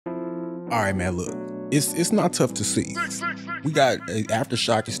All right, man, look, it's not tough to see. We got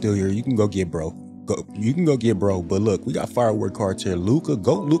Aftershock is still here. You can go get bro. You can go get bro. But look, we got firework cards here. Luka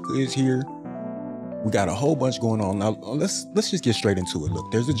is here. We got a whole bunch going on. Now let's just get straight into it.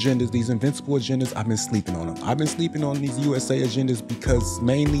 Look, there's agendas, these invincible agendas. I've been sleeping on them. I've been sleeping on these USA agendas because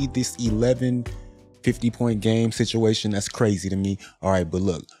mainly this 11 50-point game situation, that's crazy to me. All right, but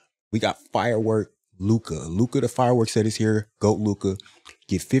look, we got firework Luka. Luka the firework set is here. GOAT Luka.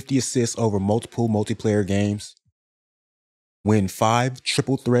 Get 50 assists over multiple multiplayer games. Win 5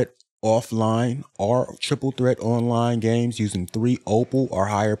 triple threat offline or triple threat online games using 3 opal or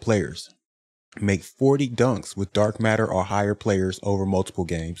higher players. Make 40 dunks with dark matter or higher players over multiple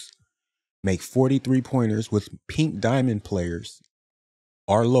games. Make 43 pointers with pink diamond players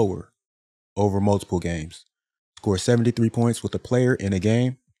or lower over multiple games. Score 73 points with a player in a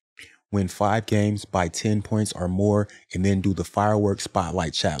game. Win 5 games by 10 points or more, and then do the fireworks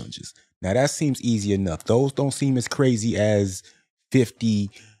spotlight challenges. Now that seems easy enough. Those don't seem as crazy as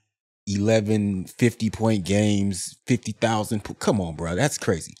 50, 11, 50-point games, 50,000. Come on, bro. That's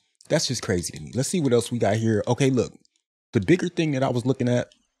crazy. That's just crazy to me. Let's see what else we got here. Okay, look. The bigger thing that I was looking at,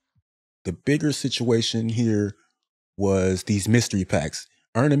 the bigger situation here was these mystery packs.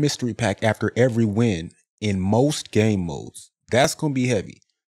 Earn a mystery pack after every win in most game modes. That's going to be heavy.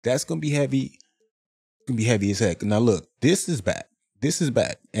 That's going to be heavy. It's going to be heavy as heck. Now, look, this is bad. This is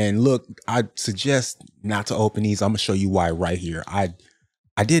bad. And look, I suggest not to open these. I'm going to show you why right here. I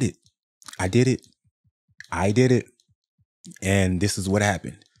did it. I did it. I did it. And this is what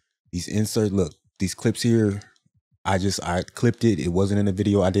happened. These inserts, look, these clips here, I clipped it. It wasn't in the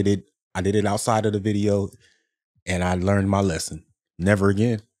video. I did it outside of the video, and I learned my lesson. Never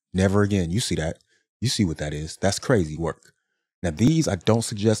again. Never again. You see that. You see what that is. That's crazy work. Now these, I don't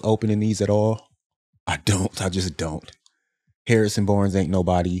suggest opening these at all. I just don't. Harrison Barnes ain't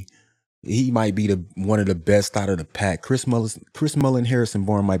nobody. He might be one of the best out of the pack. Chris Mullin, Harrison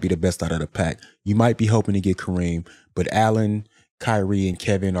Barnes might be the best out of the pack. You might be hoping to get Kareem, but Allen, Kyrie, and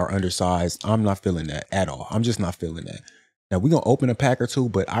Kevin are undersized. I'm not feeling that at all. I'm just not feeling that. Now we're gonna open a pack or two,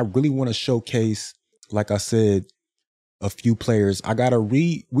 but I really want to showcase, like I said, a few players.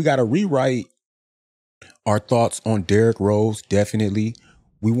 We gotta rewrite our thoughts on Derrick Rose. Definitely.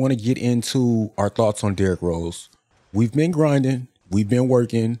 We want to get into our thoughts on Derrick Rose. We've been grinding. We've been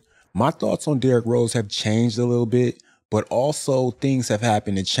working. My thoughts on Derrick Rose have changed a little bit, but also things have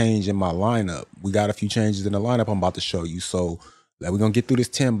happened to change in my lineup. We got a few changes in the lineup I'm about to show you. So we're going to get through this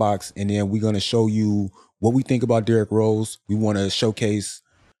 10 box, and then we're going to show you what we think about Derrick Rose. We want to showcase,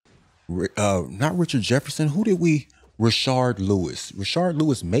 not Richard Jefferson. Who did we? Rashard Lewis. Rashard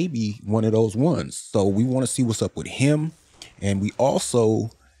Lewis may be one of those ones. So we want to see what's up with him. And we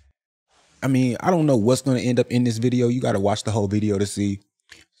also, I don't know what's going to end up in this video. You got to watch the whole video to see.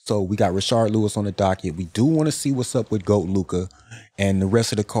 So we got Rashard Lewis on the docket. We do want to see what's up with GOAT Luka and the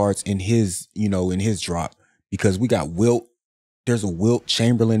rest of the cards in his, in his drop, because we got Wilt. There's a Wilt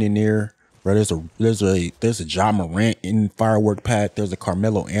Chamberlain in there. Right? There's a Ja Morant in firework pack. There's a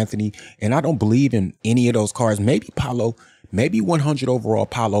Carmelo Anthony, and I don't believe in any of those cards. Maybe Paolo, maybe 100 overall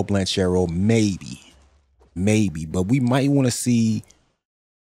Paolo Blanchero, maybe, but we might want to see.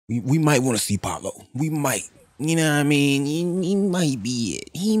 We might want to see Paolo. We might, you know what I mean? He might be it.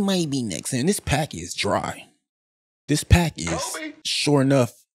 He might be next. And this pack is dry. This pack is sure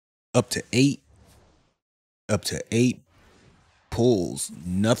enough up to 8 pulls.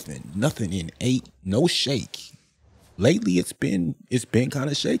 Nothing in 8. No shake. Lately it's been kind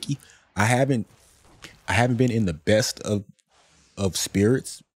of shaky. I haven't been in the best of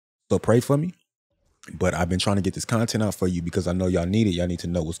spirits. So pray for me. But I've been trying to get this content out for you because I know y'all need it. Y'all need to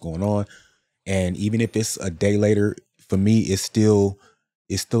know what's going on. And even if it's a day later, for me, it's still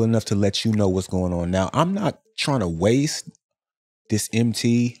enough to let you know what's going on. Now, I'm not trying to waste this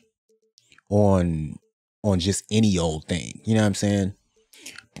MT on just any old thing. You know what I'm saying?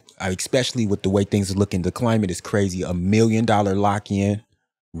 Especially with the way things are looking. The climate is crazy. $1 million lock-in.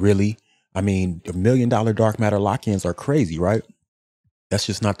 Really? $1 million dark matter lock-ins are crazy, right? That's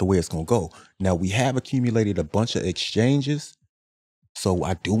just not the way it's going to go. Now, we have accumulated a bunch of exchanges. So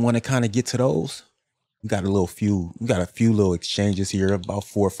I do want to kind of get to those. We got a few little exchanges here, about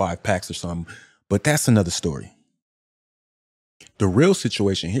 4 or 5 packs or something. But that's another story. The real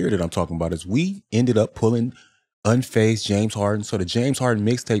situation here that I'm talking about is we ended up pulling unfazed James Harden. So the James Harden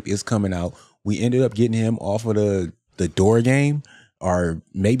mixtape is coming out. We ended up getting him off of the door game, or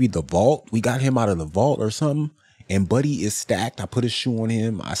maybe the vault. We got him out of the vault or something. And Buddy is stacked. I put a shoe on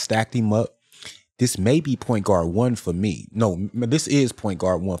him. I stacked him up. This may be point guard 1 for me. No, this is point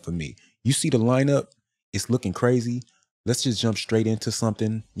guard 1 for me. You see the lineup? It's looking crazy. let's just jump straight into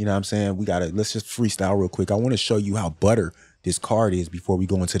something. You know what I'm saying? Let's just freestyle real quick. I want to show you how butter this card is before we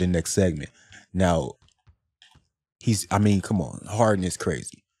go into the next segment. Now, I mean, come on. Harden is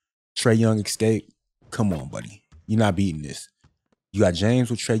crazy. Trae Young escape. Come on, buddy. You're not beating this. You got James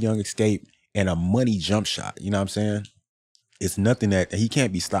with Trae Young escape and a money jump shot. You know what I'm saying? It's nothing that he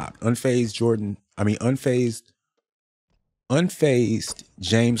can't be stopped. Unfazed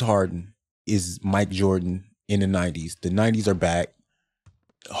James Harden is Mike Jordan in the 90s. The 90s are back.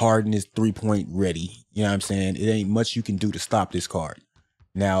 Harden is 3-point ready. You know what I'm saying? It ain't much you can do to stop this card.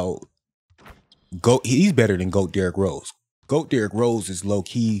 Now, he's better than GOAT Derrick Rose. GOAT Derrick Rose is low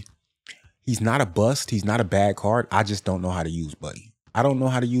key. He's not a bust. He's not a bad card. I just don't know how to use Buddy. I don't know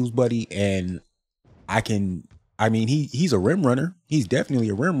how to use Buddy, and he's a rim runner. He's definitely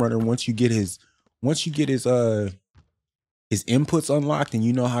a rim runner once you get his inputs unlocked and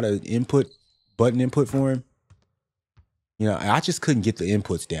you know how to button input for him. You know, I just couldn't get the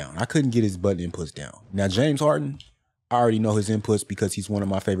inputs down. I couldn't get his button inputs down. Now, James Harden, I already know his inputs because he's one of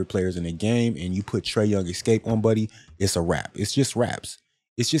my favorite players in the game, and you put Trae Young escape on Buddy, it's a wrap. It's just raps.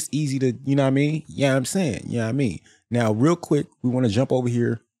 It's just easy to, you know what I mean? Yeah, I'm saying, you know what I mean? Now, real quick, we want to jump over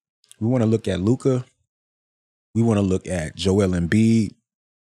here. We want to look at Luka. We want to look at Joel Embiid.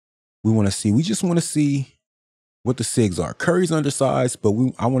 We just want to see what the SIGs are. Curry's undersized, but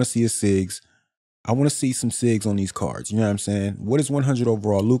I want to see his SIGs. I want to see some SIGs on these cards. You know what I'm saying? What is 100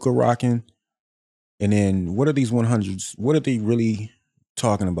 overall Luka rocking? And then what are these 100s? What are they really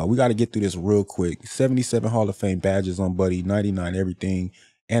talking about? We got to get through this real quick. 77 Hall of Fame badges on Buddy, 99 everything.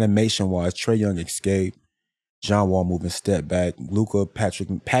 Animation-wise, Trae Young escape. John Wall moving step back. Luka,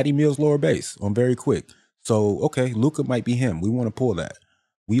 Patty Mills lower base on very quick. So, okay, Luka might be him. We want to pull that.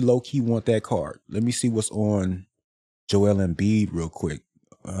 We low-key want that card. Let me see what's on Joel Embiid real quick.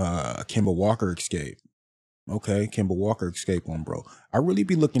 Kemba Walker escape. Okay, Kemba Walker escape on bro. I really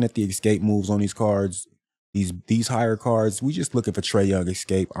be looking at the escape moves on these cards. These higher cards. We just looking for Trae Young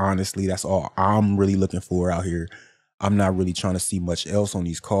escape. Honestly, that's all I'm really looking for out here. I'm not really trying to see much else on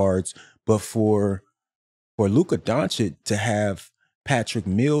these cards. But for Luka Doncic to have Patrick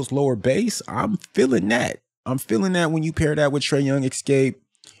Mills lower base, I'm feeling that. I'm feeling that when you pair that with Trae Young escape,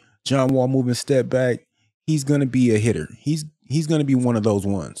 John Wall moving step back, he's gonna be a hitter. He's gonna be one of those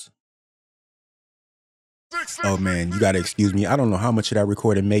ones. Oh man, you gotta excuse me. I don't know how much of that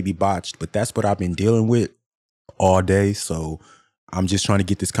recording may be botched, but that's what I've been dealing with all day. So I'm just trying to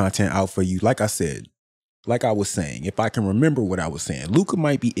get this content out for you. Like I said, like I was saying, if I can remember what I was saying, Luka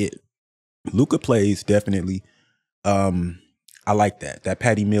might be it. Luka plays definitely. I like that. That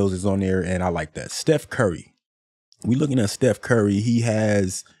Patty Mills is on there, and I like that. Steph Curry. We looking at Steph Curry. He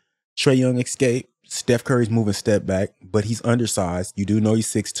has Trae Young escape. Steph Curry's moving step back, but he's undersized. You do know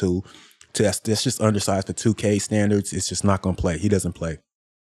he's 6'2". That's just undersized for 2K standards. It's just not gonna play. He doesn't play.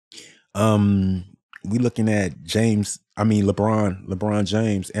 We looking at LeBron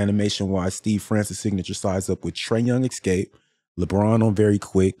James, animation wise, Steve Francis signature size up with Trae Young escape. LeBron on very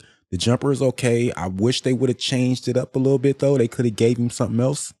quick. The jumper is okay. I wish they would have changed it up a little bit though. They could have gave him something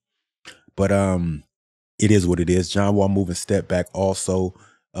else. But it is what it is. John Wall moving step back also.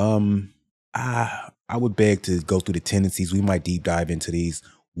 I would beg to go through the tendencies. We might deep dive into these.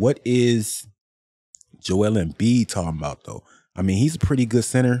 What is Joel Embiid talking about though? I mean, he's a pretty good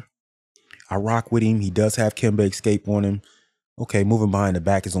center. I rock with him. He does have Kemba escape on him. Okay, moving behind the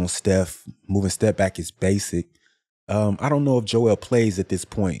back is on Steph. Moving step back is basic. I don't know if Joel plays at this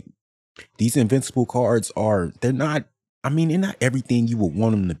point. These invincible cards they're not everything you would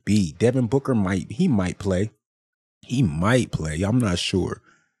want them to be. Devin Booker might play. He might play. I'm not sure.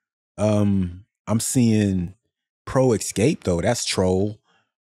 I'm seeing Pro escape though. That's troll.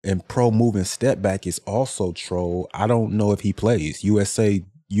 And Pro moving step back is also troll. I don't know if he plays. USA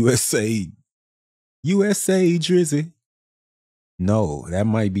Drizzy. No, that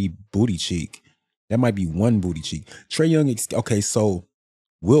might be booty cheek. That might be one booty cheek. Trae Young. Okay, so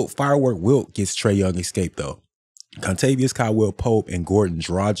Firework Wilt gets Trae Young escape though. Contavious Caldwell Pope and Gordon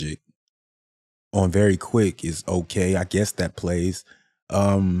Dragic on very quick is okay. I guess that plays.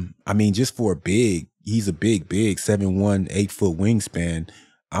 Just for a big, he's a big, 7'1", 8-foot wingspan.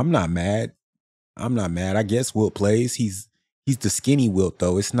 I'm not mad. I guess Wilt plays. He's the skinny Wilt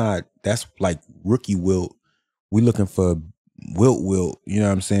though. That's like rookie Wilt. We looking for Wilt, you know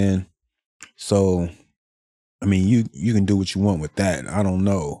what I'm saying? So, I mean, you can do what you want with that. I don't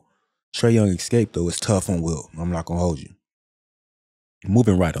know. Trae Young escape though is tough on Wilt. I'm not gonna hold you.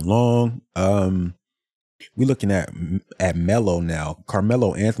 Moving right along. We're looking at Melo now.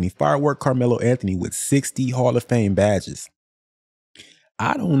 Carmelo Anthony, Firework Carmelo Anthony with 60 Hall of Fame badges.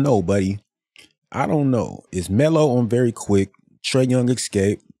 I don't know, buddy. I don't know. Is Melo on very quick? Trae Young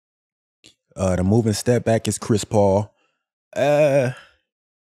escape. The moving step back is Chris Paul. I'm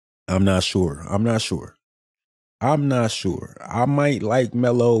not sure. I'm not sure. I'm not sure. I might like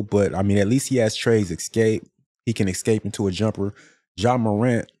Melo, but I mean, at least he has Trey's escape. He can escape into a jumper. John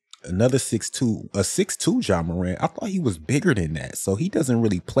Morant, another 6'2", a 6'2" John Morant. I thought he was bigger than that, so he doesn't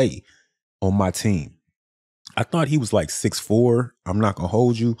really play on my team. I thought he was like 6'4". I'm not gonna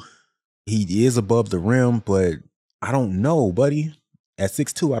hold you. He is above the rim, but I don't know, buddy. At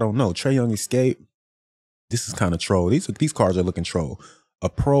 6'2", I don't know. Trae Young escape. This is kind of troll. These cards are looking troll. A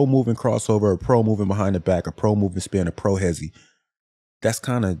pro moving crossover, a pro moving behind the back, a pro moving spin, a pro hezzy. That's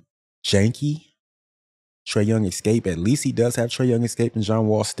kind of janky. Trae Young escape. At least he does have Trae Young escape and John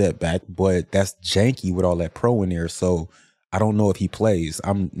Wall step back, but that's janky with all that pro in there. So I don't know if he plays.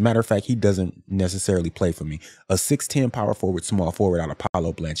 Matter of fact, he doesn't necessarily play for me. A 6'10" power forward, small forward out of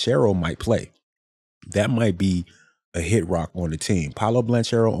Paolo Blanchero might play. That might be a hit rock on the team. Paolo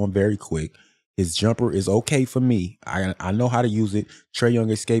Blanchero on very quick. His jumper is okay for me. I know how to use it. Trae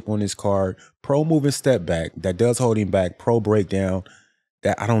Young escape on this card. Pro moving step back. That does hold him back. Pro breakdown.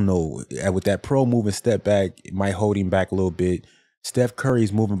 That I don't know. With that pro moving step back, it might hold him back a little bit. Steph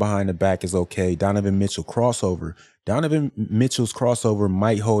Curry's moving behind the back is okay. Donovan Mitchell crossover. Donovan Mitchell's crossover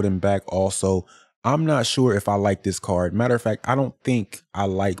might hold him back also. I'm not sure if I like this card. Matter of fact, I don't think I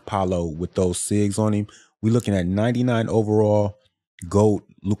like Paolo with those SIGs on him. We're looking at 99 overall. GOAT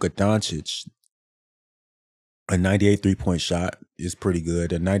Luka Doncic. A 98 three-point shot is pretty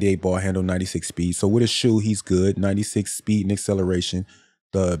good. A 98 ball handle, 96 speed. So with a shoe, he's good. 96 speed and acceleration.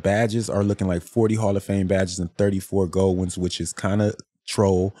 The badges are looking like 40 Hall of Fame badges and 34 gold ones, which is kind of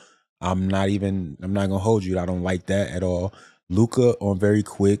troll. I'm not gonna hold you. I don't like that at all. Luka on very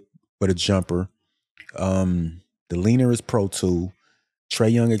quick, but a jumper. The leaner is Pro 2.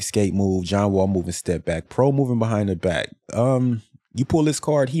 Trae Young escape move. John Wall moving step back. Pro moving behind the back. You pull this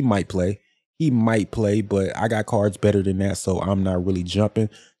card, he might play. He might play, but I got cards better than that, so I'm not really jumping.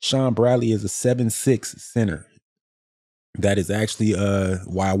 Sean Bradley is a 7'6" center. That is actually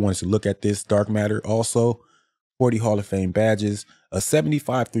why I wanted to look at this dark matter. Also, 40 Hall of Fame badges, a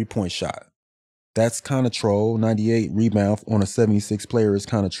 75 three-point shot. That's kind of troll. 98 rebound on a 76 player is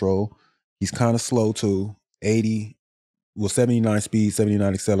kind of troll. He's kind of slow too. 79 speed,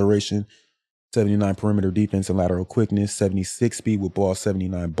 79 acceleration, 79 perimeter defense and lateral quickness, 76 speed with ball,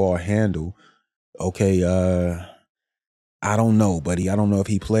 79 ball handle. Okay, I don't know, buddy. I don't know if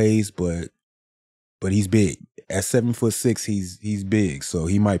he plays, but he's big. At 7'6", he's big, so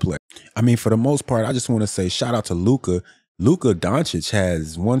he might play. I mean, for the most part, I just want to say shout out to Luka. Luka Doncic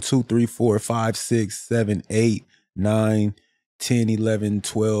has 1, 2, 3, 4, 5, 6, 7, 8, 9, 10, 11,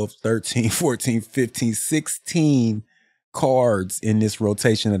 12, 13, 14, 15, 16 cards in this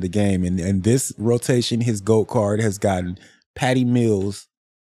rotation of the game. And this rotation, his GOAT card has gotten Patty Mills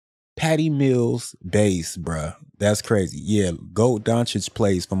base, bruh. That's crazy. Yeah, GOAT Doncic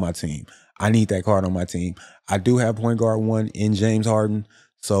plays for my team. I need that card on my team. I do have point guard 1 in James Harden,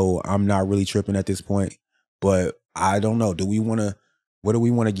 so I'm not really tripping at this point. But I don't know. What do we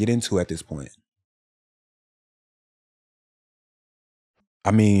want to get into at this point?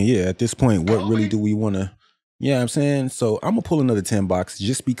 I mean, yeah, at this point, what really do we want to, you know what I'm saying? So I'm going to pull another 10 box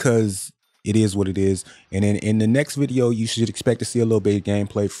just because it is what it is. And then in the next video, you should expect to see a little bit of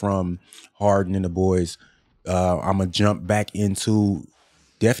gameplay from Harden and the boys. I'm going to jump back into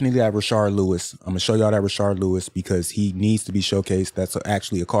definitely that Rashard Lewis. I'm going to show y'all that Rashard Lewis because he needs to be showcased. That's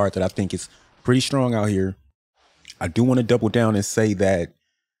actually a card that I think is pretty strong out here. I do want to double down and say that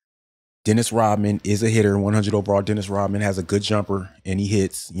Dennis Rodman is a hitter. 100 overall. Dennis Rodman has a good jumper and he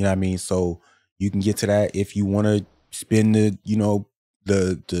hits. You know what I mean? So you can get to that if you want to spend the, you know,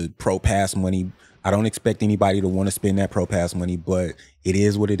 the pro pass money. I don't expect anybody to want to spend that pro pass money, but it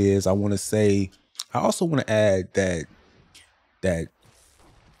is what it is. I want to say, I also want to add that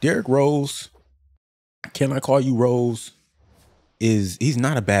Derrick Rose, can I call you Rose? He's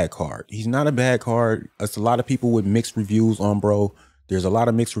not a bad card. He's not a bad card. It's a lot of people with mixed reviews on bro. There's a lot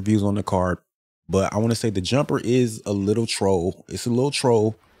of mixed reviews on the card, but I want to say the jumper is a little troll. It's a little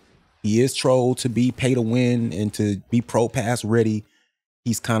troll. He is troll to be pay to win and to be pro pass ready.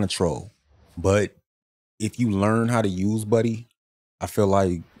 He's kind of troll, but if you learn how to use buddy, I feel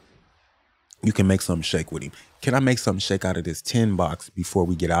like you can make something shake with him. Can I make something shake out of this 10 box before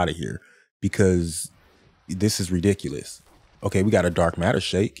we get out of here? Because this is ridiculous. Okay, we got a dark matter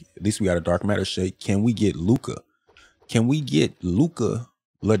shake. At least we got a dark matter shake. Can we get Luka? Can we get Luka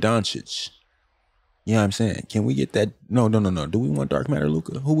Doncic? You know what I'm saying? Can we get that? No. Do we want dark matter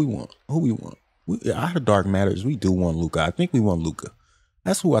Luka? Who we want? Out of dark matters, we do want Luka. I think we want Luka.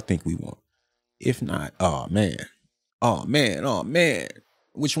 That's who I think we want. If not, oh man. Oh man, oh man.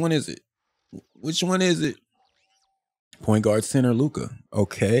 Which one is it? Which one is it? Point guard center Luka.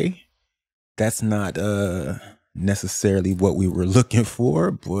 Okay. That's not necessarily what we were looking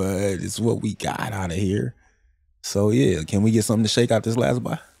for, but it's what we got out of here. So yeah, can we get something to shake out this last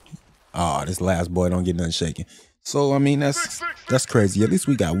boy? Oh, this last boy don't get nothing shaking. So I mean that's crazy. At least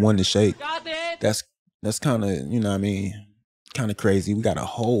we got one to shake. That's kind of, you know what I mean, kind of crazy. We got a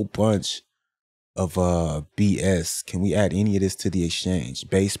whole bunch of BS. Can we add any of this to the exchange?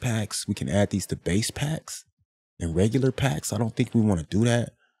 Base packs. We can add these to base packs and regular packs. I don't think we want to do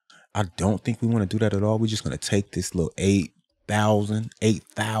that. I don't think we want to do that at all. We're just going to take this little 8,000,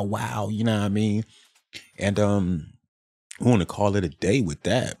 wow, you know what I mean? And we want to call it a day with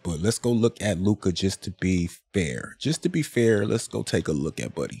that. But let's go look at Luka just to be fair. Just to be fair, let's go take a look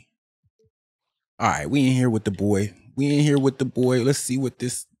at Buddy. All right, we in here with the boy. Let's see what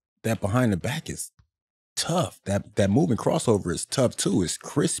that behind the back is tough. That moving crossover is tough too. It's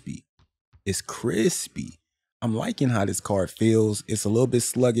crispy. I'm liking how this card feels. It's a little bit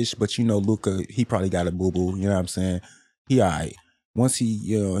sluggish, but you know, Luka, he probably got a boo-boo. You know what I'm saying? He all right. Once he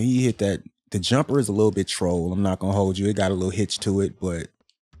hit that, the jumper is a little bit troll. I'm not going to hold you. It got a little hitch to it, but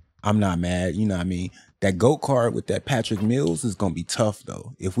I'm not mad. You know what I mean? That GOAT card with that Patrick Mills is going to be tough,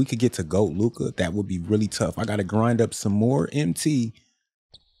 though. If we could get to GOAT Luka, that would be really tough. I got to grind up some more MT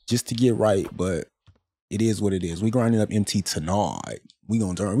just to get right, but it is what it is. We grinding up MT tonight. We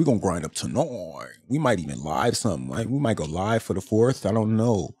gonna grind up tonight. We might even live something. Like we might go live for the 4th. I don't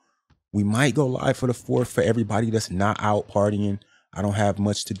know. We might go live for the 4th for everybody that's not out partying. I don't have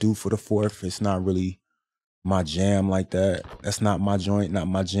much to do for the 4th. It's not really my jam like that. That's not my joint, not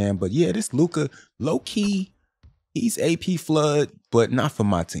my jam. But yeah, this Luka, low key, he's AP flood, but not for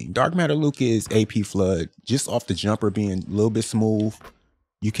my team. Dark Matter Luka is AP flood, just off the jumper being a little bit smooth.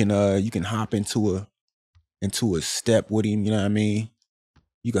 You can hop into a step with him, you know what I mean?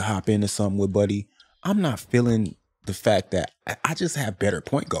 You can hop into something with Buddy. I'm not feeling the fact that I just have better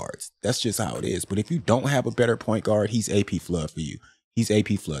point guards. That's just how it is. But if you don't have a better point guard, he's AP flood for you. He's AP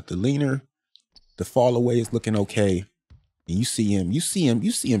flood. The leaner, the fall away is looking okay. And you see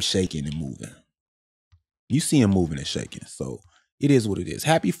him shaking and moving. You see him moving and shaking. So it is what it is.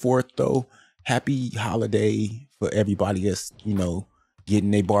 Happy 4th though. Happy holiday for everybody that's, you know, getting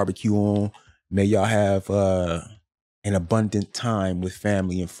their barbecue on. May y'all have an abundant time with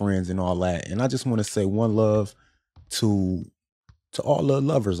family and friends and all that. And I just want to say one love to all the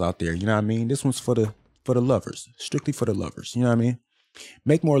lovers out there. You know what I mean? This one's for the lovers, strictly for the lovers. You know what I mean?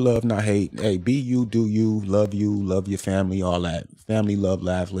 Make more love, not hate. Hey, be you, do you, love your family, all that. Family, love,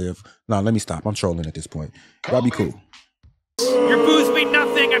 laugh, live. Nah, let me stop. I'm trolling at this point. Y'all be cool. Your boos mean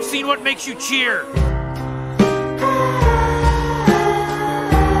nothing. I've seen what makes you cheer.